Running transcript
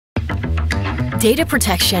Data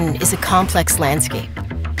protection is a complex landscape.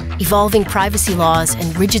 Evolving privacy laws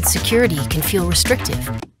and rigid security can feel restrictive.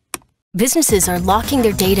 Businesses are locking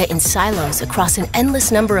their data in silos across an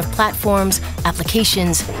endless number of platforms,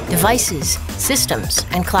 applications, devices, systems,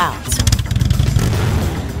 and clouds.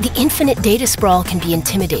 The infinite data sprawl can be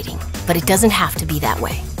intimidating, but it doesn't have to be that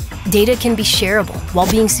way. Data can be shareable while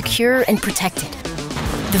being secure and protected.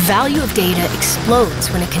 The value of data explodes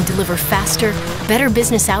when it can deliver faster, better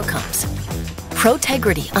business outcomes.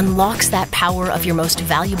 Protegrity unlocks that power of your most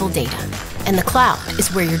valuable data, and the cloud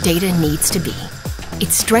is where your data needs to be. It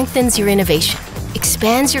strengthens your innovation,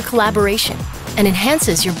 expands your collaboration, and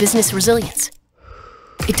enhances your business resilience.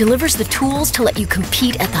 It delivers the tools to let you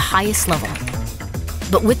compete at the highest level.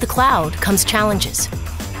 But with the cloud comes challenges.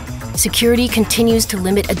 Security continues to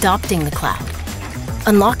limit adopting the cloud.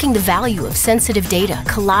 Unlocking the value of sensitive data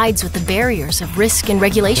collides with the barriers of risk and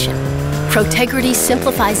regulation. Protegrity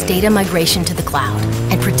simplifies data migration to the cloud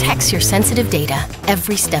and protects your sensitive data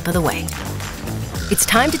every step of the way. It's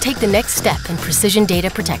time to take the next step in precision data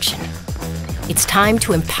protection. It's time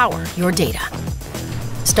to empower your data.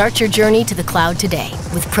 Start your journey to the cloud today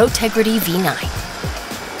with Protegrity V9.